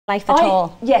life at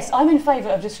all. Yes, I'm in favour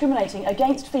of discriminating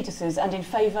against fetuses and in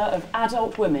favour of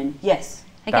adult women, yes.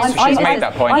 She's made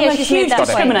that point. I'm a huge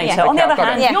discriminator. Yeah. On the other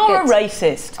hand, Yeah, you're good. a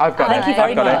racist. Thank you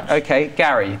very much. Okay,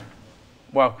 Gary,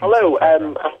 welcome. Hello.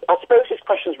 I suppose this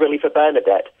question's really for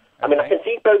Bernadette. I mean, I can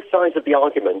see both sides of the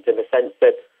argument in the sense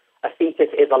that a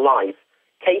fetus is alive.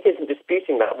 Kate isn't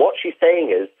disputing that. What she's saying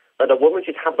is that a woman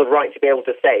should have the right to be able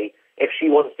to say if she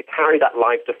wants to carry that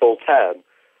life to full term.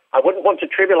 I wouldn't want to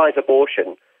trivialise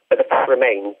abortion, but the fact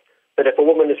remains that if a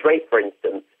woman is raped, for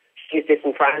instance, she's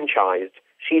disenfranchised.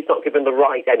 She's not given the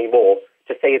right anymore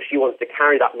to say if she wants to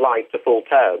carry that life to full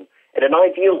term. In an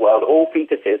ideal world, all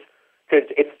fetuses could,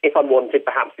 if unwanted,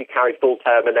 perhaps be carried full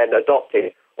term and then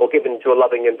adopted or given to a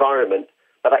loving environment.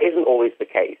 But that isn't always the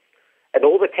case. And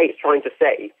all that Kate's trying to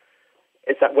say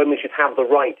is that women should have the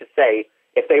right to say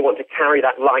if they want to carry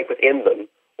that life within them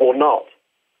or not.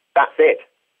 That's it.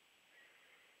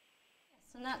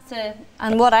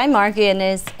 And what I'm arguing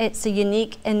is it's a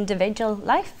unique individual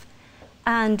life.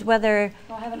 And whether...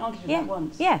 No, I haven't argued that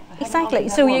once. Yeah, exactly.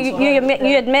 So you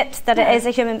admit that it is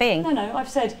a human being. No, I've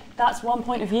said that's one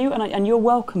point of view and you're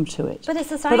welcome to it. But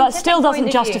it's a But that still doesn't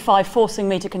point of view. justify forcing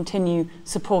me to continue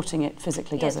supporting it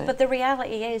physically, does it? But the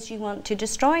reality is you want to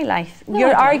destroy life. No, Your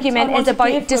I don't. argument I want is to about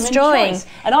give women destroying. choice.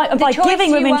 And by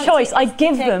giving women choice, I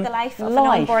give them the life of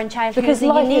life. an unborn child because who's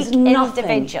a life unique is nothing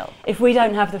individual. if we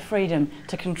don't have the freedom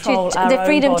to control our own the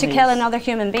freedom to bodies. kill another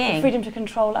human being. The freedom to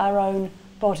control our own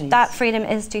bodies. That freedom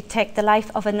is to take the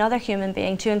life of another human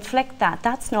being, to inflict that.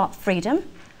 That's not freedom,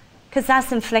 because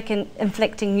that's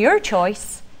inflicting your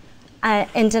choice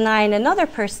in denying another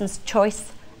person's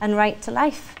choice and right to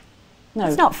life. No,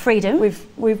 it's not freedom.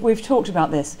 We've talked about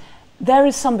this. There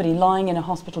is somebody lying in a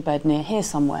hospital bed near here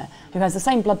somewhere who has the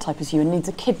same blood type as you and needs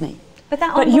a kidney. But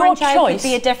that unborn child would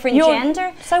be a different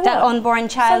gender. So what? That unborn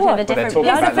child would have a different blood.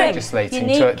 They're talking blood about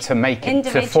legislating to make it,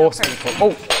 to force people.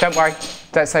 Oh, don't worry.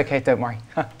 That's okay, don't worry.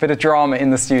 Bit of drama in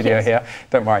the studio here,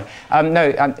 don't worry.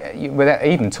 We're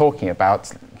even talking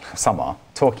about, some are,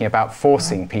 talking about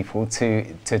forcing people to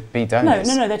be donors.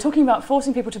 No, they're talking about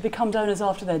forcing people to become donors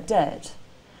after they're dead.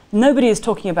 Nobody is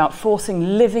talking about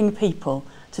forcing living people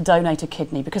to donate a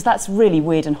kidney, because that's really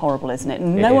weird and horrible, isn't it?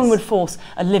 No one would force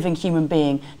a living human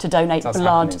being to donate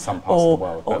blood in some parts of the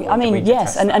world, but I mean,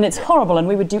 yes, and it's horrible, and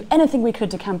we would do anything we could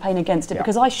to campaign against it,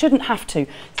 because I shouldn't have to,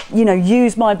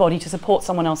 use my body to support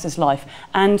someone else's life.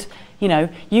 And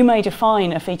you may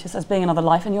define a fetus as being another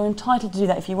life, and you're entitled to do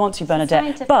that if you want to,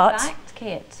 Bernadette. But fact,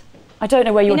 Kate. I don't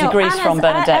know where your degree's from,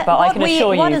 Bernadette, but I can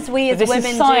assure you that this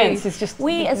is science. Is just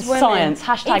we as women, science.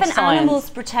 Hashtag even science. Animals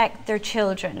protect their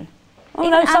children. Oh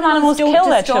no, some animals kill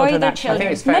their children. I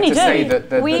think it's fair to say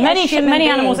that many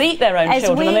animals eat their own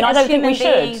children. I mean, I don't think we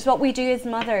should. What we do as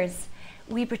mothers,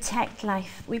 we protect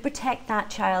life. We protect that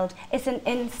child. It's an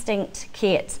instinct,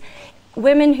 Kate.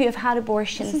 Women who have had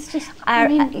abortions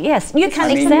yes, you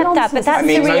can't accept that, but that's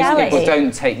the reality. Most people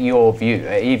don't take your view,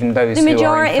 even those who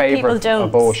are in favour of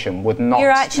abortion would not.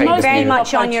 You're actually take very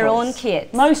much on your own,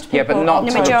 Kate. Most people, but not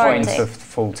the to the majority. point of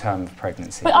full term of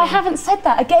pregnancy. But I haven't said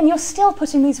that. Again, you're still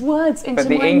putting these words into my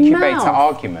mouth. But the incubator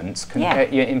arguments,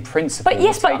 in principle, but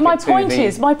yes, but my point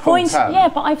is,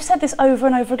 but I've said this over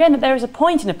and over again, that there is a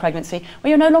point in a pregnancy where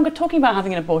you're no longer talking about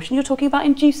having an abortion, you're talking about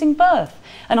inducing birth.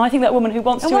 And I think that woman who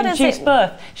wants to induce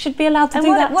birth should be allowed to do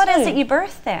that too. What is it you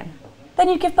birth then? Then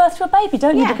you give birth to a baby,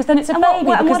 don't you? Because then it's a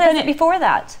baby. And what is it before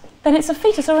that? Then it's a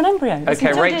fetus or an embryo.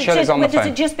 Okay, Rachel is on the phone. Does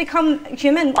it just become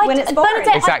human when it's born?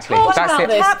 Exactly. I talked about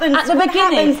this at the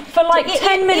beginning for like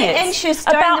 10 minutes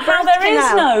about how there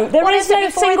is no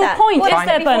single point, is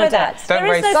there, Bernadette?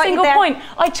 There is no single point.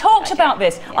 I talked about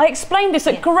this. I explained this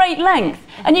at great length.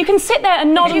 And you can sit there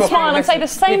and nod and smile and say the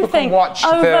same thing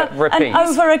over and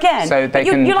over again. So they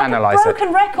can analyse it. You're like a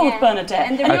broken record,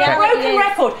 Bernadette. And you're a broken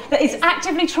record that is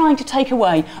actively trying to take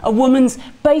away a woman's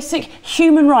basic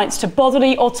human rights to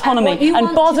bodily autonomy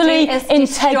and bodily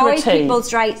integrity. Destroy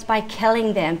people's rights by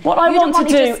killing them. What I want to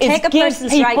do is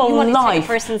give people life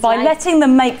by letting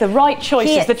them make the right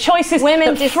choices, the choices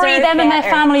that free them and their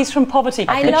families from poverty,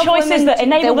 the choices that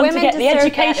enable them to get the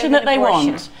education that they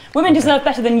want. Women deserve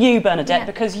better than you, Bernadette,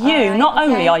 because you, not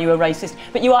only are you a racist,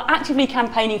 but you are actively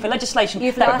campaigning for legislation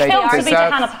that kills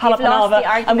Savita Halappanavar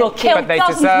and will kill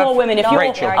dozens more women if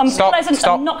your unpleasant,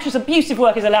 obnoxious, abusive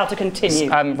work is allowed to continue.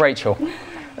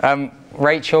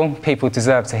 Rachel, people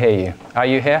deserve to hear you. Are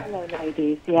you here? Hello,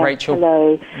 ladies. Yes, Rachel,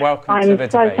 hello. Welcome to the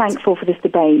debate. I'm so thankful for this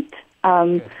debate.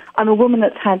 I'm a woman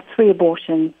that's had 3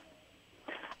 abortions,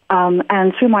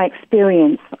 and through my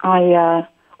experience,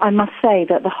 I must say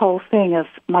that the whole thing of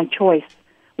my choice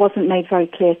wasn't made very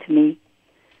clear to me.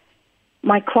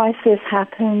 My crisis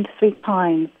happened 3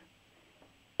 times.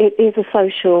 it is a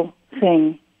social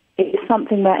thing. It is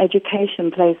something where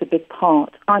education plays a big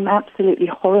part. I'm absolutely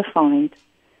horrified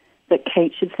that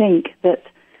Kate should think that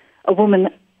a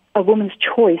woman's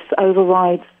choice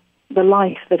overrides the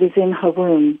life that is in her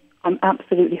womb. I'm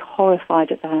absolutely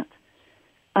horrified at that.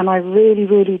 And I really,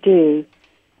 really do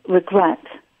regret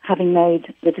having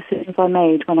made the decisions I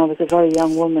made when I was a very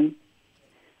young woman.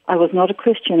 I was not a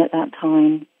Christian at that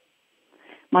time.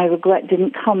 My regret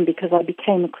didn't come because I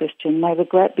became a Christian. My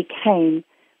regret became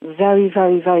very,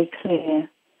 very, very clear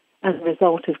as a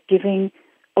result of giving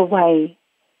away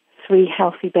 3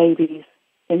 healthy babies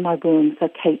in my womb. So,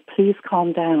 Kate, please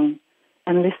calm down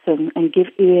and listen and give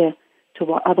ear to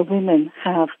what other women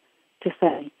have to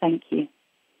say. Thank you.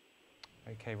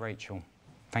 Okay, Rachel,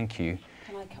 thank you.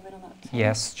 Can I come in on that?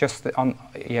 Yes, just on,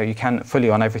 you can fully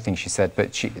on everything she said,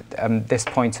 but this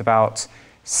point about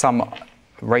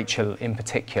Rachel in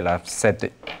particular said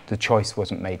that the choice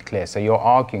wasn't made clear. So you're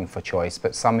arguing for choice,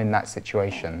 but some in that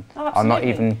situation are not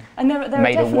even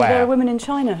made aware. There are women in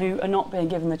China who are not being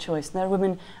given the choice. There are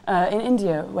women in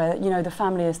India where the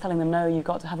family is telling them, no, you've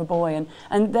got to have a boy.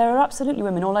 And there are absolutely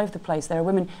women all over the place. There are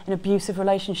women in abusive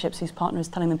relationships whose partner is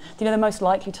telling them. Do you know the most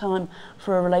likely time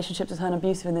for a relationship to turn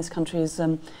abusive in this country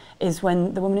is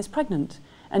when the woman is pregnant?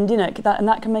 And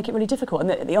that can make it really difficult.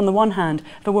 And on the one hand,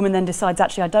 if a woman then decides,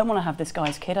 actually, I don't want to have this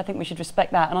guy's kid, I think we should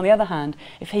respect that. And on the other hand,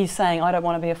 if he's saying, I don't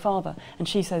want to be a father, and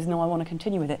she says, no, I want to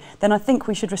continue with it, then I think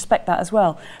we should respect that as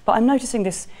well. But I'm noticing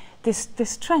this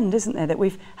trend, isn't there, that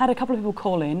we've had a couple of people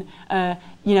call in,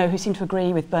 who seem to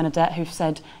agree with Bernadette, who've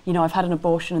said, I've had an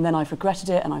abortion and then I've regretted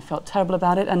it and I felt terrible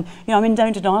about it. And, I'm in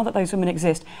no denial that those women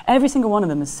exist. Every single one of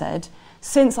them has said,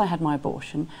 since I had my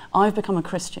abortion, I've become a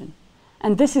Christian.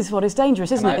 And this is what is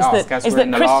dangerous, isn't it? Is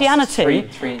that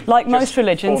Christianity, like most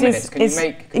religions, is...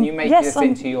 Can you make this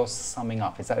into your summing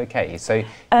up? Is that okay? So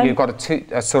you've got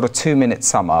a sort of 2-minute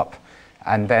sum up,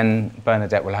 and then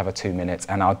Bernadette will have a 2 minutes,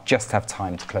 and I'll just have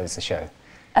time to close the show.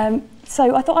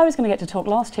 So I thought I was going to get to talk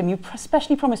last, Tim. You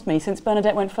especially promised me, since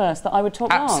Bernadette went first, that I would talk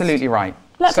last. Absolutely right.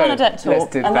 Let Bernadette talk.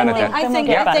 Let's do Bernadette. I think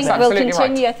we'll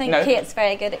continue. Right. I think Kate's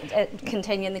very good at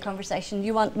continuing the conversation.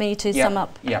 You want me to sum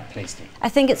up? Yeah, please do. I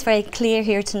think it's very clear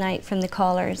here tonight from the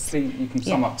callers. Please, you can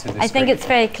sum up to this. I think it's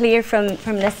very clear from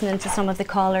listening to some of the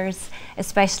callers,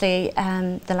 especially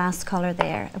the last caller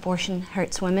there, abortion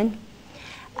hurts women.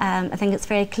 I think it's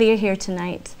very clear here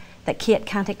tonight that Kate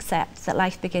can't accept that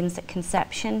life begins at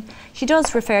conception. She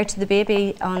does refer to the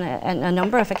baby on a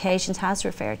number of occasions, has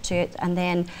referred to it, and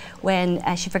then when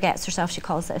she forgets herself, she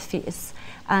calls it a fetus.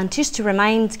 And just to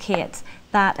remind Kate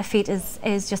that a fetus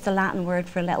is just a Latin word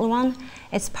for a little one.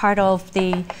 It's part of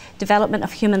the development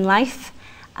of human life.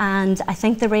 And I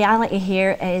think the reality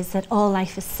here is that all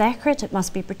life is sacred, it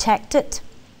must be protected.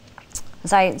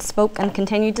 As I spoke and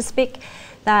continue to speak,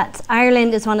 that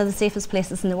Ireland is one of the safest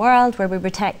places in the world where we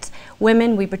protect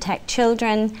women, we protect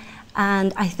children,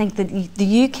 and I think that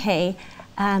the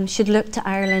UK should look to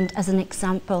Ireland as an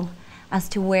example as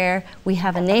to where we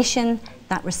have a nation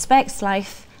that respects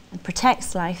life and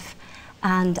protects life,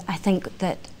 and I think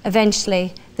that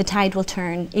eventually the tide will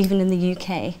turn, even in the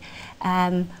UK,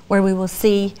 where we will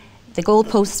see the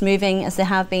goalposts moving as they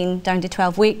have been down to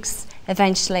 12 weeks,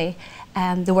 eventually.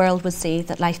 The world will see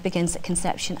that life begins at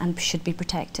conception and should be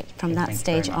protected from that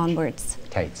stage onwards.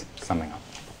 Kate, summing up.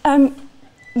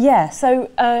 So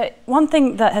one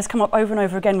thing that has come up over and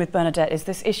over again with Bernadette is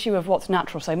this issue of what's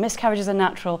natural. So miscarriages are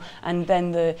natural, and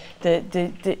then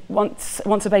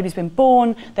once a baby's been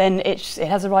born, then it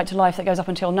has a right to life that goes up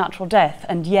until natural death.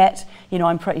 And yet,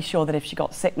 I'm pretty sure that if she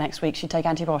got sick next week, she'd take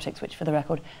antibiotics, which for the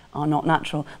record are not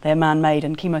natural. They're man-made,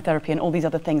 and chemotherapy and all these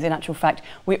other things. In actual fact,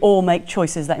 we all make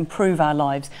choices that improve our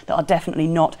lives that are definitely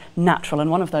not natural.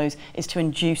 And one of those is to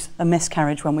induce a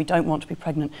miscarriage when we don't want to be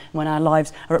pregnant, when our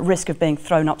lives are at risk of being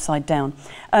thrown upside down.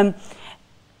 And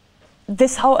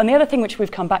the other thing which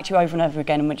we've come back to over and over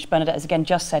again, and which Bernadette has again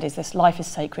just said, is this life is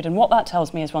sacred. And what that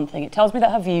tells me is one thing. It tells me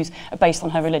that her views are based on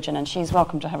her religion, and she is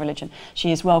welcome to her religion.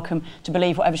 She is welcome to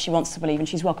believe whatever she wants to believe, and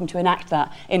she's welcome to enact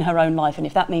that in her own life. And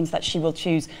if that means that she will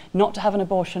choose not to have an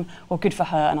abortion, well, good for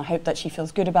her, and I hope that she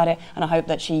feels good about it, and I hope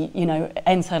that she,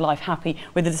 ends her life happy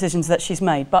with the decisions that she's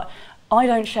made. But I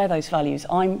don't share those values.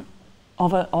 I'm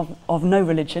of no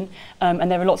religion, and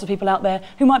there are lots of people out there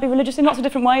who might be religious in lots of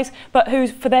different ways, but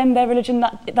for them, their religion,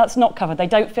 that's not covered. They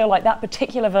don't feel like that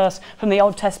particular verse from the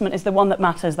Old Testament is the one that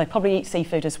matters. They probably eat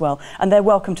seafood as well, and they're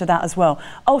welcome to that as well.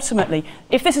 Ultimately,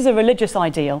 if this is a religious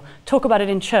ideal, talk about it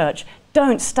in church.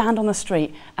 Don't stand on the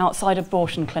street outside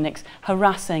abortion clinics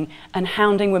harassing and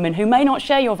hounding women who may not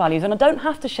share your values, and don't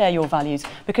have to share your values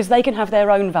because they can have their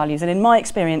own values. And in my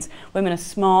experience, women are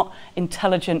smart,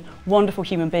 intelligent, wonderful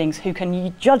human beings who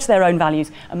can judge their own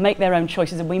values and make their own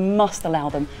choices, and we must allow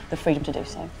them the freedom to do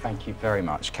so. Thank you very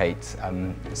much, Kate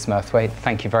Smurthwaite.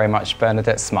 Thank you very much,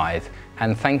 Bernadette Smythe.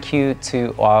 And thank you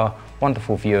to our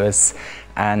wonderful viewers.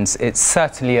 And it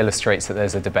certainly illustrates that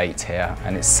there's a debate here,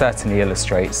 and it certainly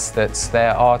illustrates that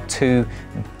there are two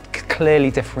clearly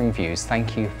differing views.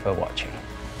 Thank you for watching.